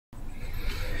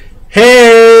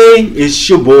Hey, it's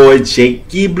your boy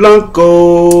Jakey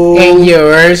Blanco. And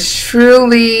yours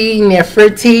truly,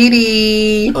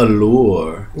 Nefertiti.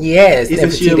 Allure. Yes,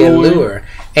 Nefertiti Allure.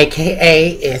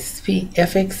 AKA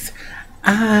SPFX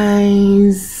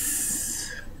Eyes.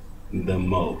 The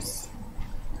most.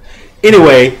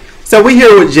 Anyway, so we're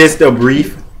here with just a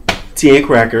brief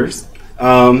Tea&Crackers.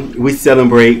 We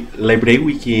celebrate Labor Day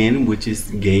weekend, which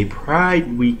is Gay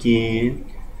Pride weekend.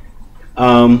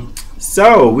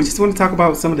 So we just want to talk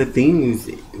about some of the things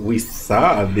we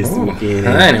saw this weekend.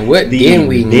 Honey, what did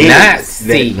we not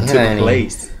see, that honey? took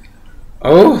place?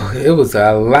 Oh, it was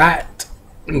a lot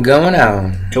going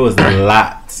on. It was a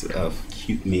lot of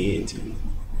cute men too.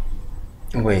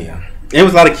 Well, it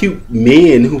was a lot of cute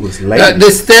men who was late.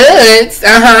 The studs,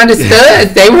 the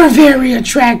studs, they were very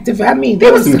attractive. I mean,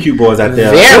 there was some cute boys out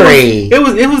there.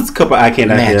 It was a couple eye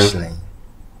candy out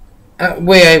there.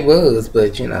 Well, it was,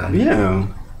 but you know. Yeah.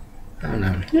 I don't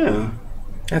know. Yeah.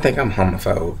 I think I'm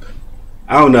homophobe.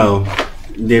 I don't know.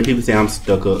 Then people say I'm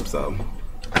stuck up, so.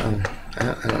 I don't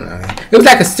know. It was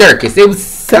like a circus. It was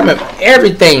some of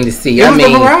everything to see. It was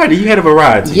a variety. You had a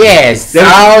variety. Yes.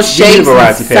 All shapes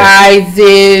and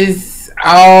sizes,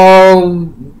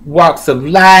 all walks of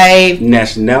life.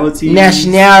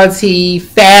 Nationality,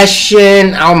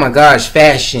 fashion. Oh my gosh,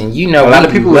 fashion. You know, a lot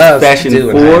of people was fashion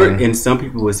forward and some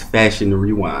people was fashion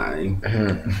rewind.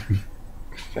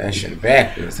 Fashion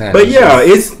backwards, huh? But yeah,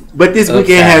 this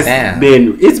weekend has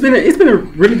been a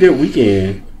really good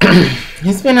weekend.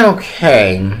 It's been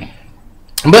okay,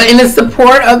 but in the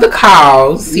support of the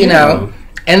cause, you know,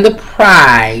 and the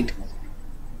pride,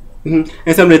 and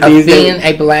some of the things being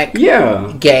a black,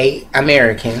 gay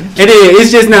American. It is.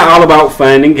 It's just not all about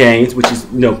fun and games, which is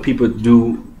people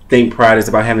do think pride is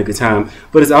about having a good time,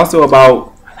 but it's also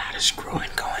about a lot of screwing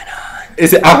going on.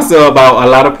 It's also about a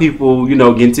lot of people,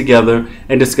 getting together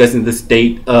and discussing the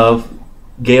state of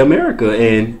gay America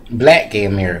and black gay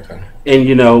America. And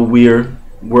we're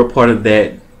part of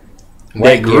that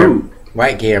group.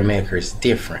 White gay America is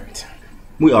different.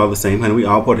 We all the same, honey. We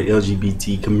all part of the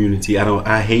LGBT community.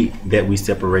 I hate that we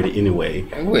separated anyway.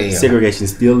 Well, segregation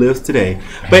still lives today.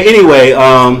 But anyway,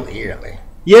 clearly.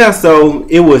 Yeah, so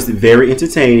it was very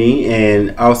entertaining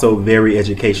and also very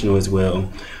educational as well.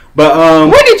 But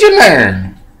what did you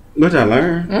learn? What did I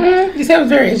learn? You said it was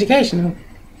very educational.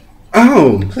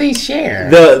 Oh, please share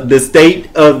the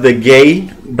state of the gay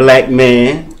black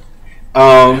man.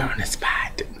 On the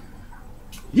spot.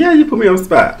 Yeah, you put me on the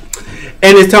spot.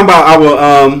 And it's talking about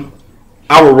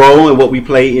our role and what we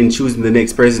play in choosing the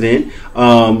next president.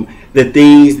 The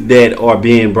things that are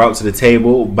being brought to the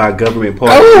table by government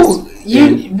parties. Oh,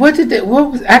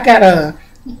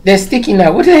 that sticky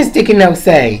note. What did that sticky note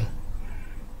say?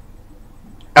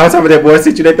 I was talking about that boy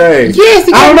sent you that thing. Yes,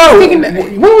 I don't know.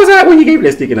 What was that when you gave me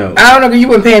that sticky note? I don't know, because you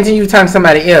weren't paying attention. You were talking to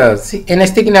somebody else. And that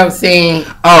sticky note saying,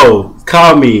 "Oh,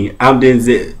 call me. I'm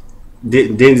Denzel.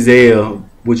 Denzel,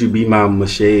 would you be my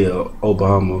Michelle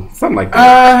Obama?" Something like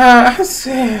that. I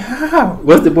said, oh.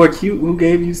 Was the boy cute who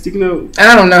gave you sticky note?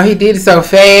 I don't know. He did it so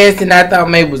fast, and I thought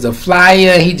maybe it was a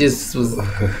flyer. He just was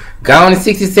gone in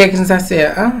 60 seconds. I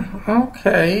said, oh,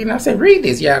 okay. And I said, read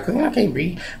this, y'all, because I can't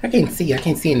read. I can't see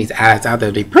in these eyes, although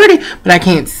they're pretty, but I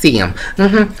can't see them.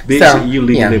 Bitch, so, you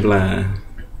legally blind.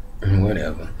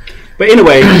 Whatever. But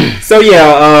anyway, so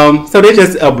they're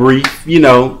just a brief,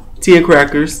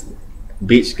 Tea&Crackers.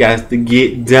 Bitch got to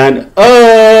get done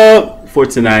up for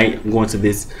tonight. I'm going to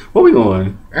this. Where we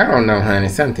going? I don't know, honey.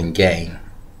 Something gay.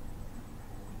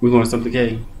 We going to something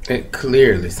gay?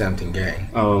 Clearly something gay.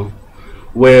 Oh.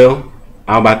 Well,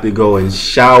 I'm about to go and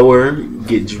shower,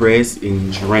 get dressed,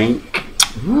 and drink.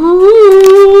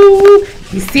 Ooh,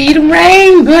 you see the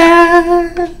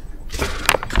rainbow.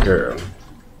 Girl.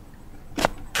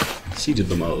 She did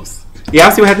the most. Yeah, I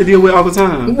see what I have to deal with all the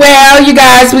time. Well, you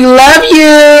guys, we love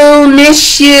you.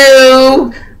 Miss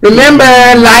you. Remember,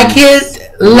 like it,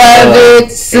 love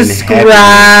it,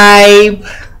 subscribe.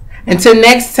 Until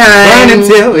next time. Burn and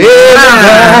tell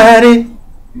everybody.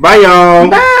 Bye, y'all.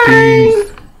 Bye.